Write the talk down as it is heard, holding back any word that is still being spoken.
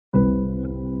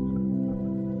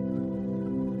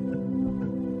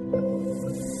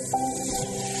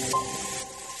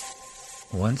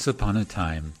Once upon a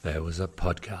time, there was a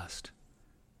podcast.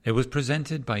 It was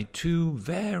presented by two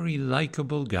very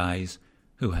likable guys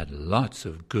who had lots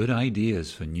of good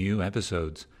ideas for new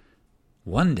episodes.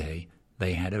 One day,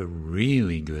 they had a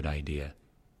really good idea.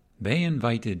 They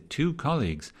invited two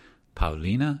colleagues,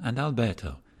 Paulina and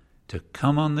Alberto, to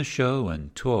come on the show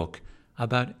and talk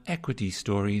about equity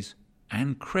stories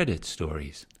and credit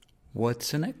stories.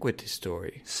 What's an equity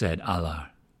story? Said Alar.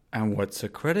 And what's a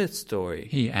credit story?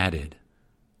 He added.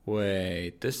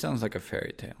 Wait, this sounds like a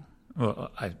fairy tale.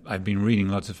 Well, I've been reading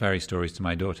lots of fairy stories to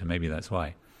my daughter. Maybe that's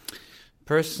why.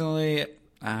 Personally,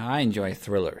 I enjoy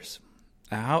thrillers.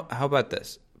 How about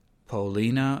this?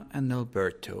 Paulina and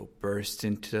Alberto burst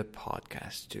into the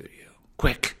podcast studio.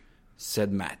 Quick,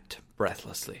 said Matt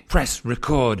breathlessly. Press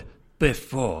record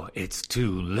before it's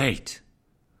too late.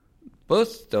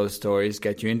 Both those stories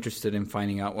get you interested in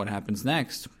finding out what happens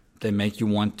next. They make you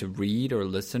want to read or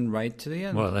listen right to the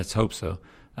end. Well, let's hope so.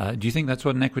 Do you think that's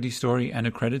what an equity story and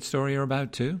a credit story are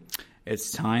about too?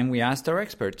 It's time we asked our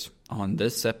experts on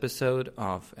this episode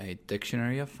of A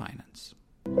Dictionary of Finance.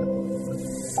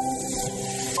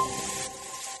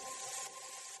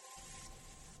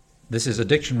 This is A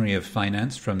Dictionary of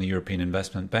Finance from the European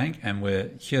Investment Bank, and we're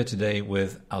here today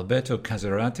with Alberto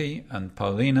Caserati and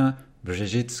Paulina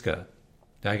Brzeziska.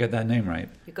 Did I get that name right?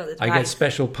 You got it right. I get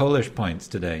special Polish points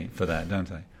today for that,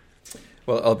 don't I?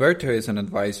 Well, Alberto is an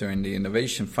advisor in the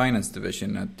Innovation Finance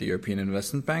Division at the European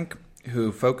Investment Bank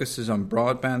who focuses on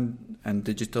broadband and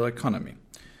digital economy.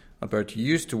 Alberto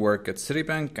used to work at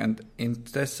Citibank and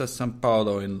Intesa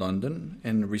Sanpaolo in London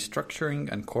in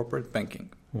restructuring and corporate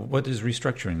banking. What does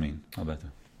restructuring mean,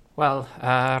 Alberto? Well,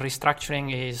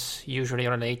 restructuring is usually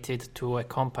related to a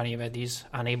company that is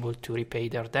unable to repay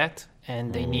their debt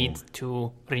and they need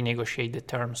to renegotiate the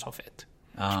terms of it.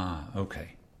 Ah,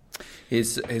 okay.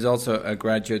 He's also a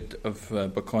graduate of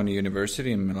Bocconi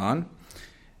University in Milan.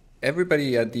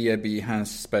 Everybody at the EIB has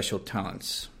special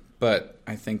talents, but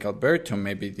I think Alberto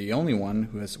may be the only one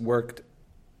who has worked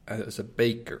as a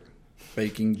baker,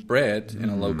 baking bread in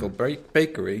a local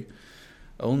bakery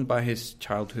owned by his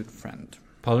childhood friend.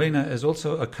 Paulina is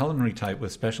also a culinary type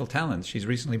with special talents. She's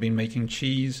recently been making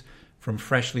cheese from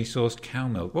freshly sourced cow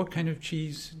milk. What kind of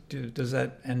cheese does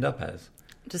that end up as?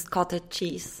 Just cottage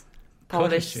cheese.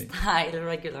 Polish style,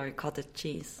 regular cottage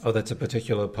cheese. Oh, that's a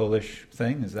particular Polish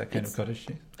thing? Is that kind of cottage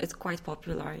cheese? It's quite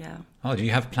popular, yeah. Oh, do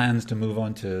you have plans to move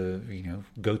on to,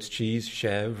 goat's cheese,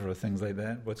 chèvre, or things like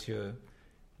that? What's your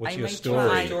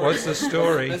story? What's the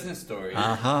story? Business story.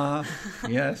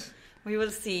 Yes. We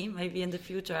will see. Maybe in the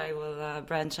future I will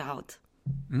branch out.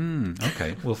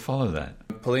 Okay, we'll follow that.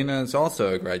 Paulina is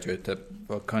also a graduate at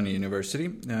Bocconi University.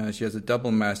 She has a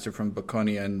double master from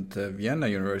Bocconi and Vienna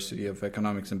University of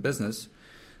Economics and Business.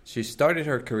 She started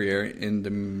her career in the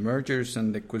Mergers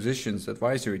and Acquisitions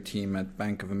Advisory Team at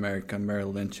Bank of America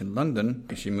Merrill Lynch in London.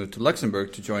 She moved to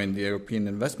Luxembourg to join the European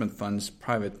Investment Fund's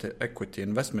Private Equity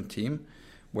Investment Team,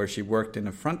 where she worked in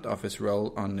a front office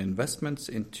role on investments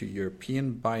into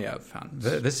European buyout funds.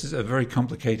 This is a very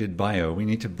complicated bio. We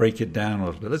need to break it down a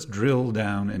little bit. Let's drill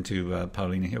down into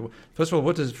Paulina here. First of all,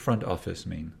 what does front office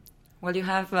mean? Well, you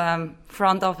have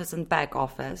front office and back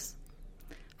office.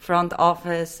 Front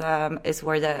office is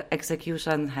where the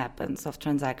execution happens of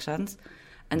transactions,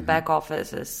 and back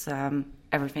office is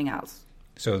everything else.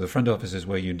 So the front office is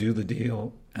where you do the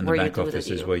deal, and the back office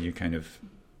is where you kind of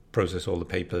process all the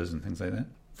papers and things like that?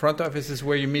 Front office is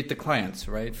where you meet the clients,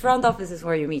 right? Front office is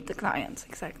where you meet the clients,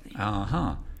 exactly.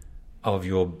 Of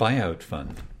your buyout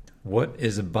fund. What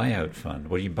is a buyout fund?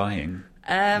 What are you buying?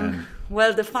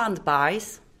 Well, the fund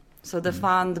buys. So the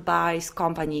fund buys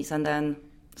companies and then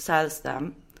sells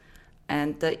them.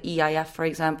 And the EIF, for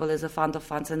example, is a fund of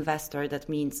funds investor. That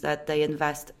means that they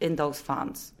invest in those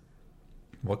funds.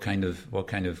 What kind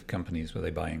of companies were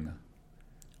they buying then?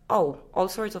 Oh, all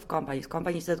sorts of companies.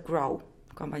 Companies that grow.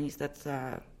 Companies that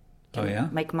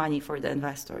can make money for the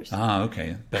investors.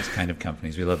 Okay. Best kind of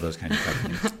companies. We love those kind of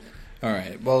companies. All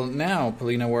right. Well, now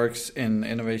Paulina works in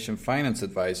Innovation Finance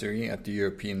Advisory at the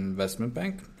European Investment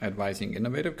Bank, advising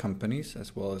innovative companies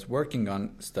as well as working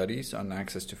on studies on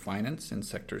access to finance in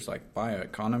sectors like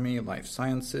bioeconomy, life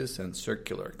sciences, and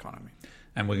circular economy.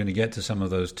 And we're going to get to some of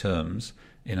those terms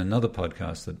in another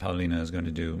podcast that Paulina is going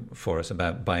to do for us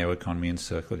about bioeconomy and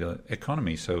circular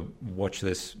economy. So watch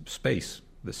this space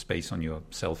on your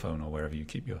cell phone or wherever you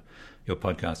keep your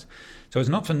podcasts. So it's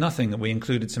not for nothing that we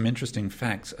included some interesting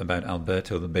facts about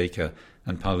Alberto the baker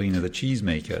and Paulina the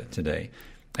cheesemaker today.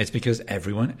 It's because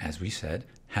everyone, as we said,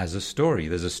 has a story.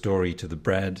 There's a story to the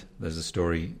bread, there's a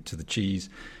story to the cheese.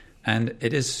 And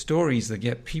it is stories that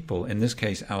get people, in this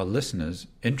case our listeners,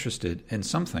 interested in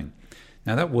something.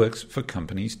 Now that works for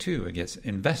companies too. It gets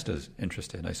investors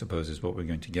interested, I suppose, is what we're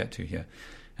going to get to here.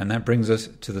 And that brings us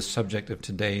to the subject of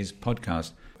today's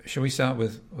podcast. Shall we start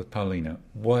with Paulina?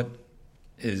 What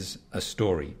is a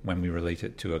story when we relate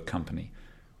it to a company?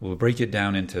 We'll break it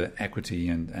down into equity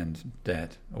and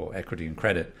debt, or equity and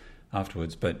credit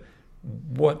afterwards. But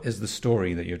what is the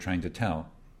story that you're trying to tell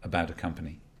about a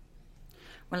company?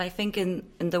 Well, I think in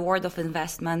the world of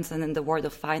investments and in the world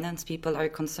of finance, people are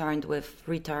concerned with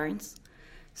returns.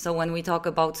 So when we talk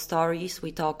about stories,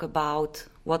 we talk about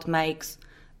what makes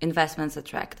investments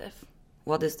attractive.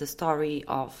 What is the story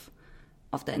of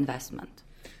the investment?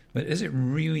 But is it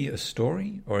really a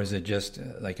story, or is it just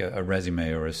like a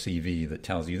resume or a CV that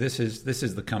tells you this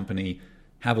is the company,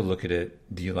 have a look at it,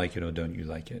 do you like it or don't you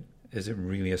like it? Is it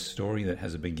really a story that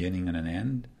has a beginning and an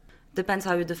end? Depends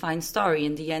how you define story.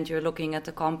 In the end, you're looking at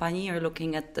the company, you're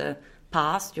looking at the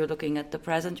past, you're looking at the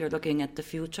present, you're looking at the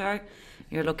future,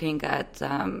 you're looking at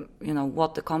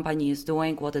what the company is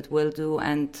doing, what it will do,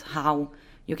 and how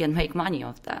you can make money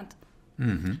off that.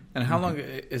 Mm-hmm. And how long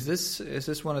is this? Is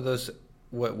this one of those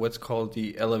what's called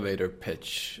the elevator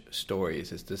pitch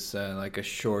stories? Is this like a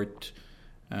short?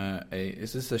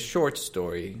 Is this a short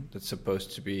story that's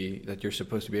supposed to be that you're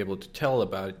supposed to be able to tell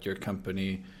about your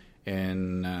company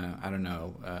in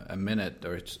a minute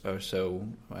or so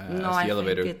as the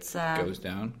elevator goes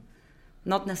down?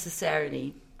 Not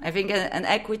necessarily. I think an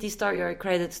equity story or a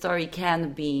credit story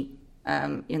can be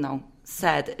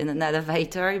said in an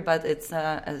elevator, but it's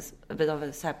a bit of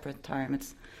a separate term.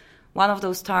 It's one of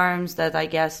those terms that I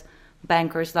guess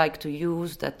bankers like to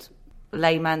use that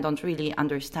laymen don't really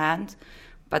understand,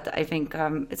 but I think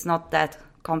it's not that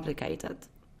complicated.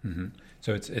 Mm-hmm.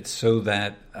 So it's so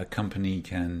that a company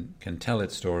can tell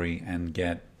its story and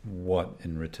get what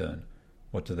in return?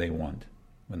 What do they want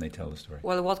when they tell the story?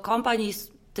 Well, what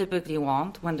companies typically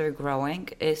want when they're growing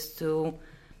is to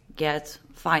get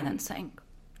financing.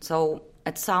 So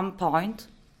at some point,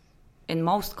 in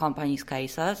most companies'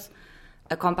 cases,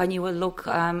 a company will look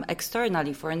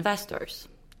externally for investors.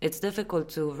 It's difficult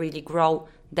to really grow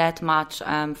that much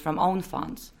from own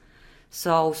funds.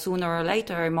 So sooner or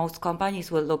later, most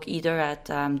companies will look either at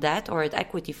debt or at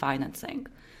equity financing.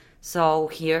 So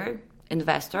here,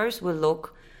 investors will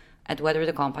look at whether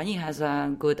the company has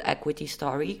a good equity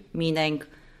story, meaning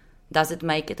does it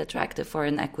make it attractive for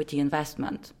an equity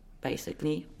investment,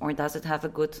 basically, or does it have a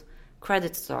good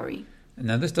credit story?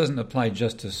 Now, this doesn't apply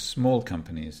just to small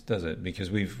companies, does it? Because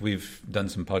we've done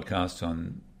some podcasts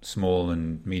on small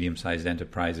and medium-sized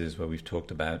enterprises where we've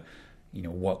talked about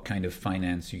what kind of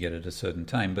finance you get at a certain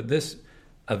time. But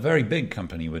a very big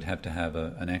company would have to have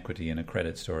an equity and a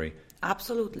credit story.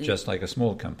 Absolutely. Just like a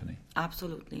small company.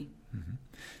 Absolutely. Mm-hmm.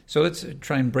 So let's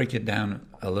try and break it down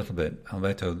a little bit.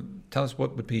 Alberto, tell us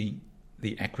what would be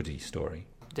the equity story.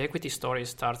 The equity story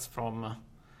starts from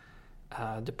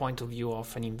the point of view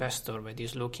of an investor that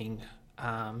is looking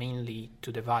mainly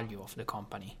to the value of the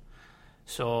company.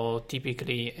 So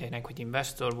typically an equity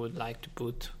investor would like to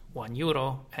put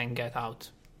 €1 and get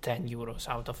out €10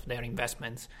 out of their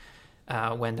investments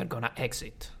when they're going to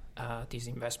exit this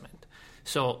investment.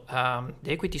 So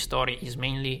the equity story is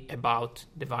mainly about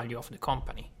the value of the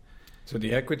company. So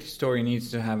the equity story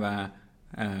needs to have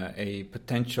a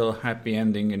potential happy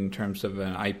ending in terms of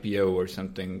an IPO or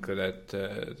something that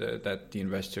the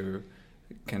investor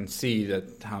can see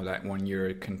that how that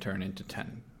 €1 can turn into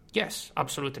 10. Yes,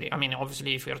 absolutely. I mean,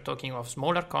 obviously, if we are talking of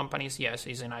smaller companies, yes,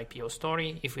 it's an IPO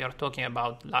story. If we are talking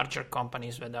about larger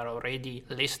companies that are already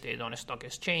listed on a stock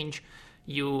exchange,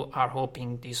 you are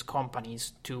hoping these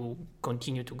companies to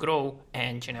continue to grow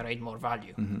and generate more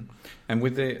value. Mm-hmm. And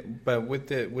with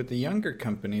the younger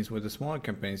companies, with the smaller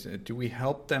companies, do we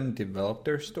help them develop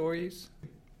their stories?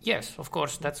 Yes, of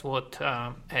course. That's what,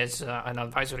 as an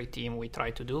advisory team, we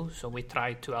try to do. So we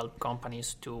try to help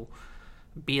companies to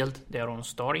build their own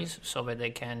stories so that they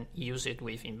can use it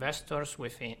with investors,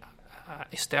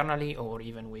 externally, or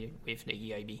even with the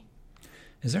EIB.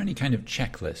 Is there any kind of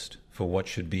checklist for what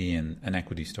should be in an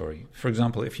equity story? For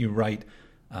example, if you write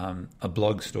a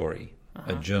blog story,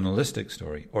 a journalistic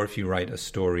story, or if you write a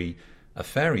story, a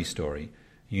fairy story,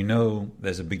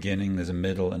 there's a beginning, there's a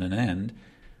middle, and an end.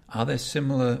 Are there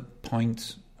similar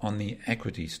points on the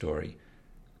equity story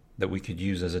that we could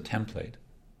use as a template?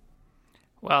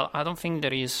 Well, I don't think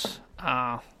there is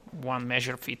one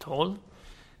measure fit all,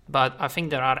 but I think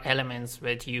there are elements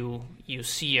that you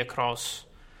see across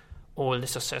all the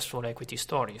successful equity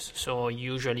stories. So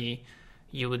usually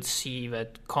you would see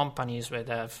that companies that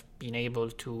have been able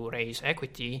to raise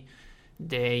equity,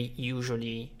 they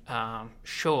usually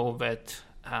show that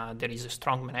there is a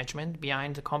strong management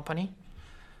behind the company.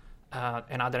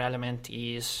 Another element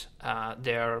is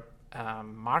their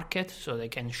market, so they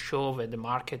can show that the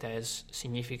market has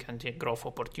significant growth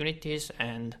opportunities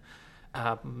and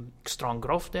strong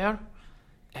growth there.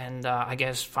 And I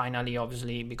guess finally,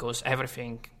 obviously, because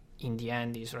everything in the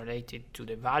end is related to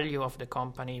the value of the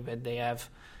company, that they have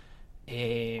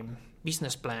a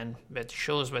business plan that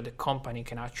shows that the company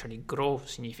can actually grow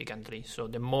significantly. So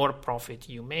the more profit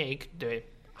you make, the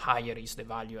higher is the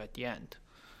value at the end.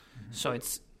 Mm-hmm. So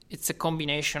it's a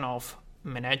combination of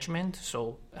management,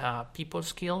 so people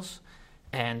skills,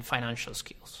 and financial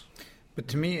skills. But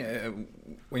to me,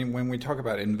 when we talk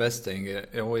about investing,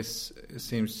 it always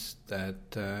seems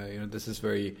that this is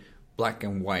very black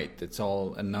and white. It's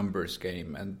all a numbers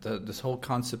game, and this whole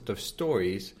concept of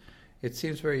stories, it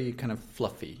seems very kind of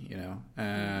fluffy,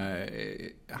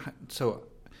 So,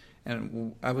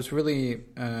 and I was really,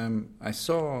 I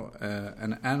saw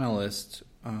an analyst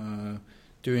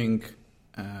doing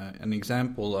an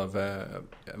example of a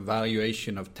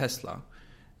valuation of Tesla,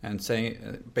 and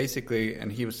saying basically,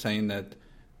 and he was saying that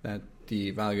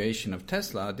the valuation of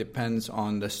Tesla depends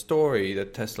on the story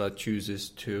that Tesla chooses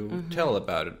to tell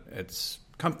about its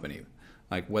company.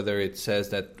 Like whether it says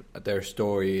that their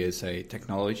story is a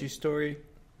technology story,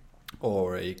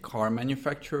 or a car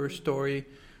manufacturer story,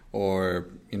 or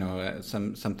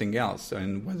something else,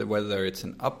 and whether it's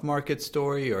an upmarket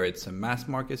story or it's a mass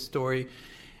market story,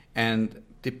 and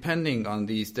depending on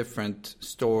these different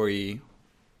story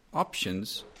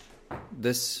options,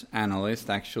 this analyst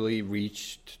actually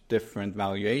reached different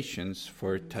valuations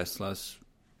for Tesla's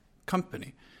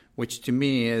company, which to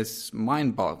me is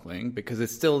mind-boggling because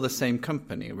it's still the same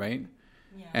company, right?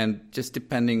 Yeah. And just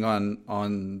depending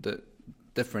on the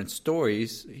different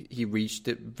stories, he reached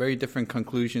very different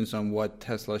conclusions on what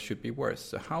Tesla should be worth.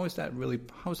 So how is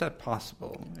that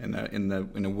possible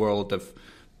in a world of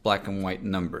black and white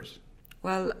numbers?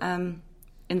 Well,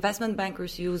 investment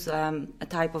bankers use a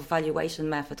type of valuation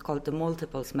method called the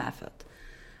multiples method.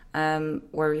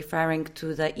 We're referring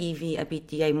to the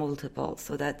EV/EBITDA multiple.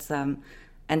 So that's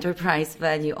enterprise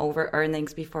value over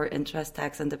earnings before interest,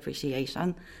 tax, and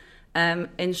depreciation.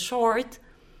 In short,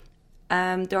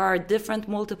 there are different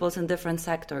multiples in different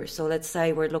sectors. So let's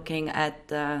say we're looking at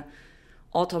the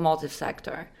automotive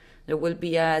sector. There will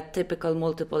be a typical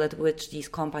multiple at which these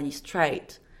companies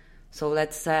trade. So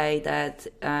let's say that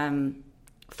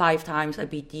 5 times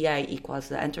EBITDA equals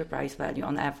the enterprise value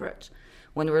on average.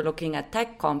 When we're looking at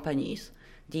tech companies,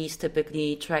 these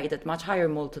typically trade at much higher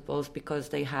multiples because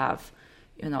they have,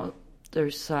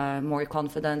 there's more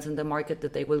confidence in the market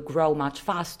that they will grow much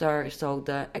faster, so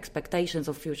the expectations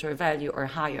of future value are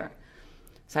higher.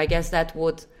 So I guess that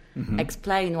would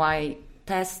explain why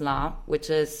Tesla, which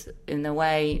is in a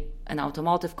way an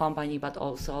automotive company but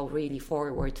also really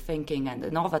forward-thinking and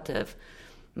innovative,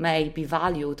 may be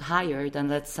valued higher than,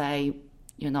 let's say,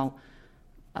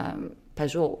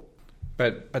 Peugeot.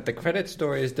 But the credit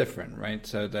story is different, right?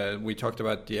 So we talked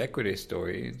about the equity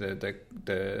story.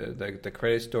 The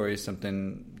credit story is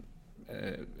something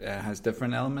has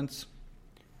different elements.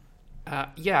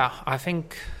 I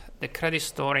think the credit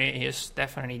story is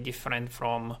definitely different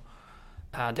from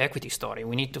the equity story.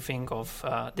 We need to think of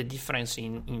the difference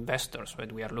in investors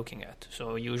that we are looking at.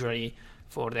 So usually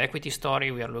for the equity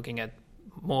story, we are looking at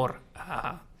more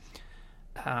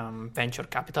venture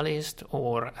capitalist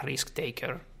or risk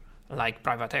taker like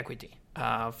private equity.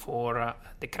 For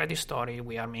the credit story,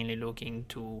 we are mainly looking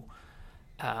to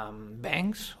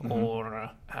banks or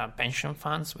pension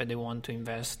funds where they want to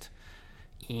invest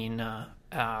in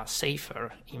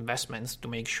safer investments to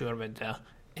make sure that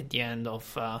at the end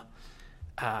of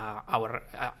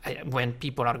when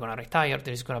people are going to retire,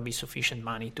 there is going to be sufficient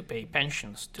money to pay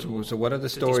pensions. So what are the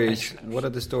stories? What are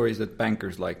the stories that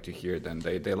bankers like to hear? Then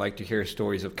they like to hear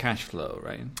stories of cash flow,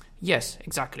 right? Yes,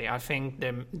 exactly. I think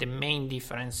the main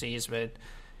difference is that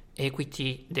the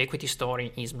equity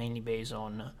story is mainly based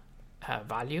on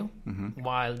value,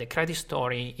 while the credit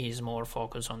story is more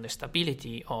focused on the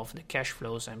stability of the cash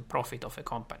flows and profit of a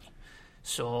company.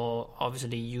 So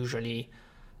obviously, usually.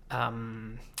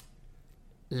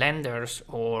 Lenders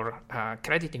or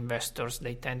credit investors,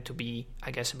 they tend to be,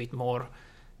 I guess, a bit more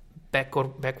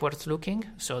backwards looking.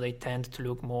 So they tend to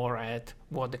look more at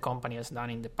what the company has done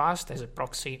in the past as a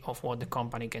proxy of what the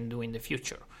company can do in the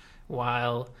future.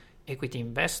 While equity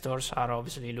investors are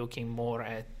obviously looking more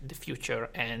at the future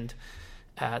and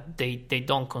they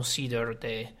don't consider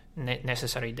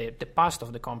necessarily the past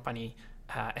of the company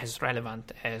as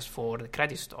relevant as for the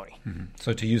credit story.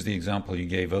 So to use the example you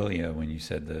gave earlier when you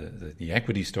said the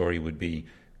equity story would be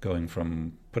going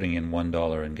from putting in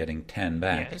 $1 and getting 10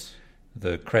 back, yes.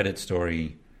 the credit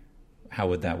story, how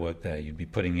would that work there? You'd be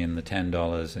putting in the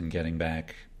 $10 and getting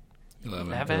back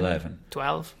 11.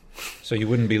 12. So you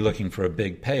wouldn't be looking for a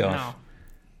big payoff. No.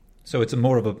 So it's a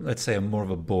more of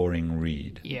a boring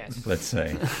read. Yes. Let's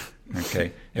say.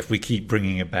 Okay. If we keep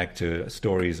bringing it back to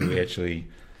stories that we actually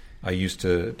are used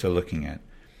to looking at.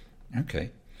 Okay.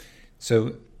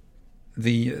 So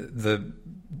the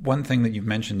one thing that you've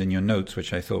mentioned in your notes,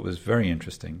 which I thought was very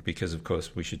interesting, because of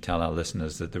course we should tell our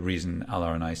listeners that the reason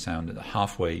Alar and I sound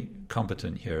halfway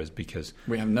competent here is because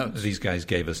we have notes. These guys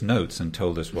gave us notes and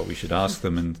told us what we should ask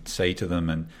them and say to them,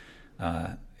 and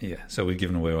so we've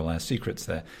given away all our secrets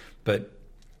there. But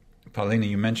Paulina,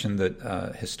 you mentioned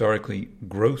that historically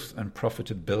growth and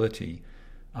profitability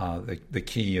are the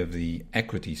key of the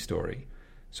equity story.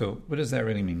 So what does that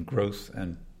really mean, growth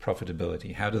and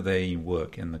profitability? How do they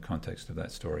work in the context of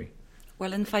that story?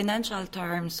 Well, in financial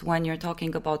terms, when you're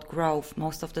talking about growth,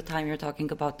 most of the time you're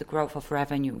talking about the growth of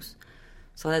revenues.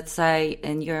 So let's say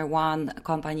in year one, a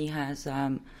company has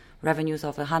revenues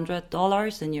of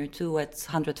 $100. In year two, it's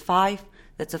 $105.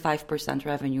 That's a 5%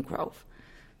 revenue growth.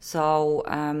 So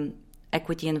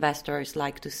equity investors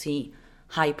like to see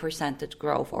high percentage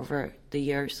growth over the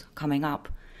years coming up.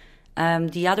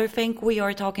 The other thing we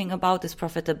are talking about is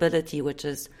profitability, which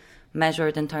is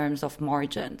measured in terms of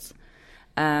margins.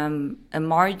 A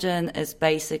margin is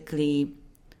basically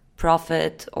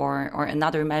profit or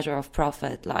another measure of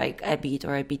profit like EBIT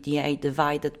or EBITDA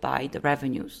divided by the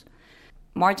revenues.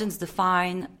 Margins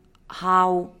define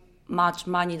how much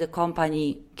money the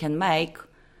company can make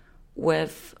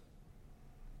with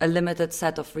a limited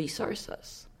set of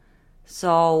resources.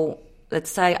 So let's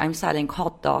say I'm selling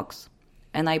hot dogs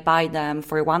and I buy them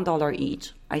for $1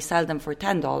 each. I sell them for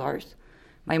 $10.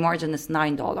 My margin is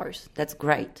 $9. That's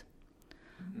great.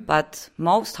 But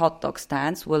most hot dog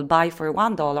stands will buy for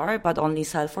 $1 but only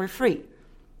sell for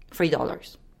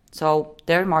 $3. So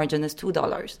their margin is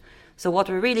 $2. So what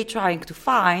we're really trying to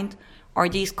find are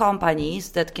these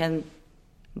companies that can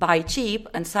buy cheap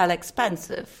and sell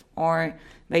expensive, or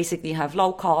basically have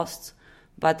low costs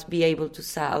but be able to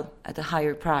sell at a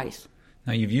higher price.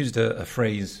 Now, you've used a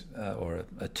phrase or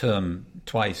a term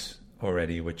twice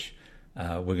already, which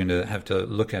we're going to have to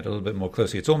look at a little bit more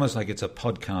closely. It's almost like it's a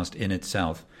podcast in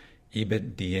itself.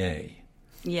 EBITDA.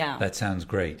 Yeah. That sounds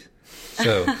great.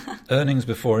 So, earnings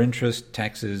before interest,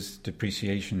 taxes,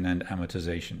 depreciation, and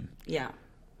amortization. Yeah.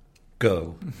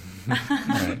 Go.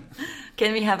 Right.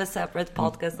 Can we have a separate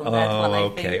podcast on that one?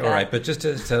 Okay. All right. But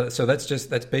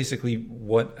that's basically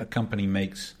what a company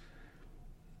makes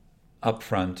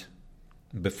upfront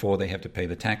before they have to pay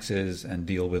the taxes and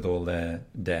deal with all their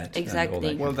debt. Exactly. And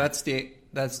all that. Well, that's the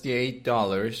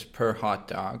 $8 per hot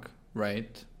dog,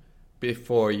 right?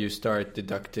 Before you start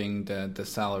deducting the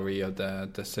salary of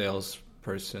the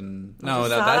salesperson. No,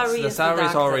 the salary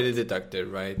is already deducted,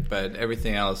 right? But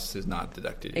everything else is not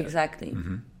deducted yet. Exactly.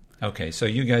 Mm-hmm. Okay, so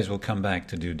you guys will come back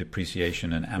to do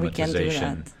depreciation and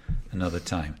amortization another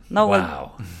time. No,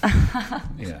 wow.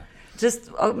 Yeah.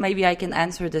 Just maybe I can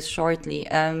answer this shortly.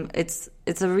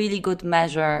 It's a really good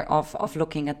measure of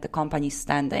looking at the company's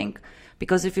standing,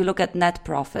 because if you look at net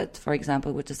profit, for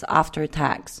example, which is after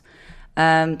tax,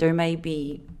 there may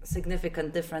be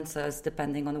significant differences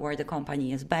depending on where the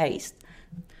company is based.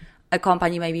 A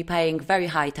company may be paying very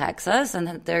high taxes,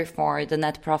 and therefore the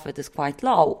net profit is quite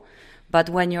low. But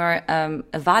when you're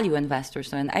a value investor,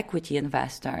 so an equity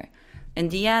investor, in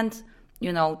the end,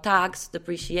 tax,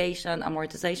 depreciation,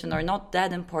 amortization are not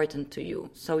that important to you.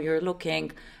 So you're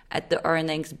looking at the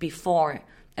earnings before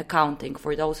accounting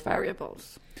for those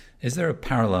variables. Is there a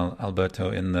parallel, Alberto,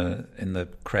 in the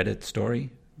credit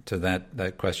story to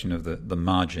that question of the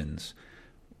margins?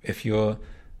 If you're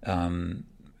in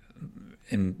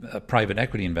a private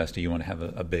equity investor, you want to have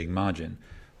a big margin.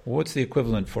 What's the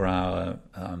equivalent for our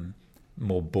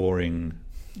more boring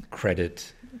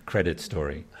credit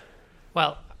story?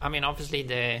 Well, I mean, obviously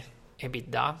the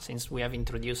EBITDA, since we have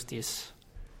introduced this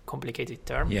complicated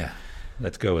term. Yeah,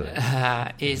 let's go with it.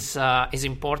 Is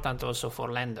important also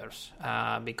for lenders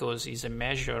because it's a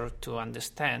measure to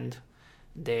understand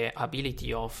the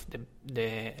ability of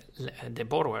the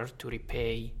borrower to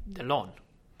repay the loan.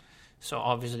 So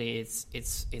obviously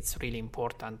it's really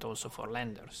important also for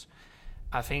lenders.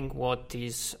 I think what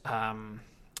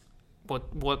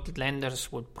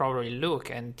lenders would probably look,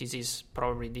 and this is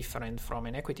probably different from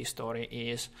an equity story,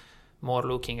 is more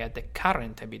looking at the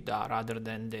current EBITDA rather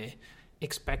than the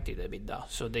expected EBITDA.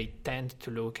 So they tend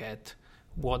to look at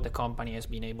what the company has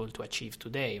been able to achieve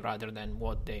today rather than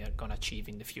what they are going to achieve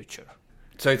in the future.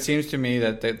 So it seems to me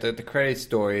that the credit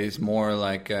story is more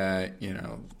like a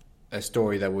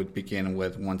story that would begin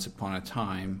with once upon a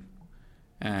time,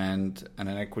 and an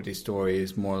equity story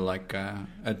is more like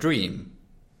a dream,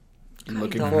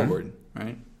 looking of. forward,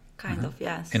 right? Kind of,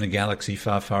 yes. In a galaxy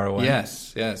far, far away.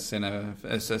 Yes.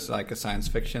 It's like a science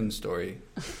fiction story,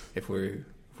 if we're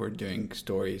doing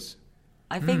stories.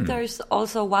 I think there's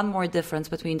also one more difference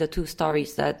between the two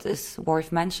stories that is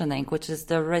worth mentioning, which is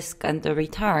the risk and the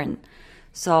return.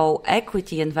 So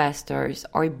equity investors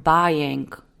are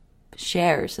buying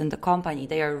shares in the company.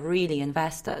 They are really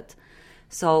invested.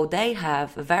 So they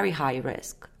have a very high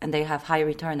risk and they have high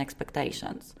return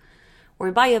expectations.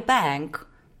 Whereby a bank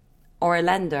or a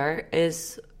lender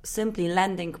is simply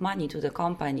lending money to the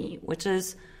company, which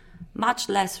is much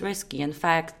less risky, in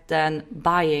fact, than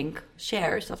buying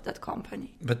shares of that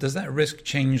company. But does that risk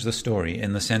change the story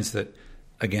in the sense that,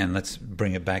 again, let's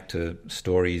bring it back to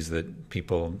stories that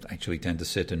people actually tend to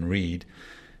sit and read.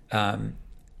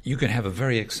 You can have a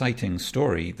very exciting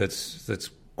story that's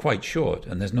quite short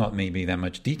and there's not maybe that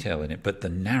much detail in it, but the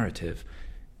narrative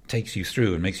takes you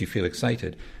through and makes you feel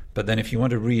excited. But then if you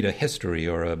want to read a history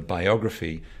or a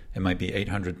biography, it might be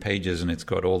 800 pages and it's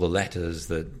got all the letters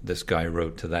that this guy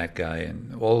wrote to that guy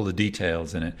and all the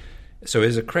details in it. So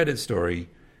is a credit story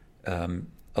a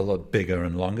lot bigger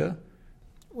and longer?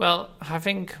 Well, I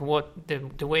think what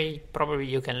the way probably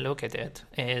you can look at it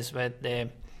is that the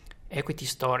equity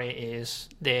story is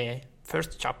the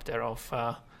first chapter of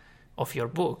your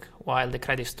book, while the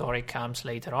credit story comes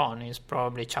later on, is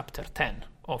probably chapter 10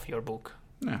 of your book.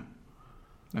 Yeah,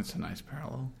 that's a nice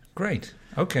parallel. Great.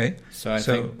 Okay. So I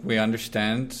think we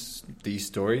understand these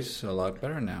stories a lot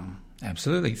better now.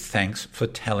 Absolutely. Thanks for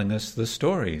telling us the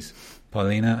stories,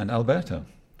 Paulina and Alberto.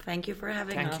 Thank you for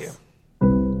having us. Thank you.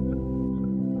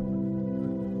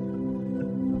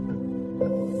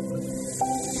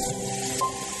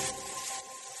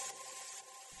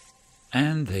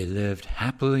 And they lived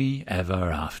happily ever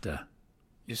after.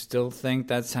 You still think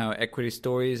that's how equity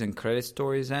stories and credit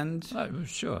stories end?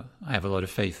 Sure. I have a lot of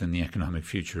faith in the economic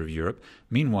future of Europe.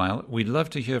 Meanwhile, we'd love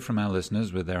to hear from our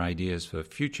listeners with their ideas for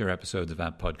future episodes of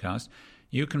our podcast.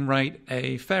 You can write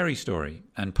a fairy story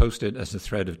and post it as a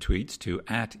thread of tweets to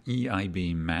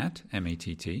 @EIBMatt,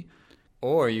 M-A-T-T.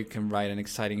 Or you can write an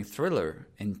exciting thriller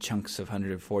in chunks of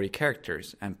 140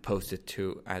 characters and post it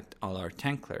to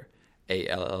 @AllarTankler,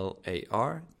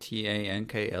 ALLARTANKLER.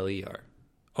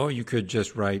 Or you could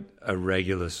just write a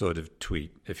regular sort of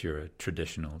tweet if you're a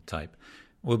traditional type.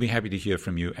 We'll be happy to hear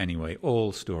from you anyway.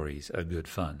 All stories are good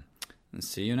fun. And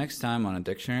see you next time on A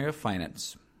Dictionary of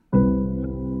Finance.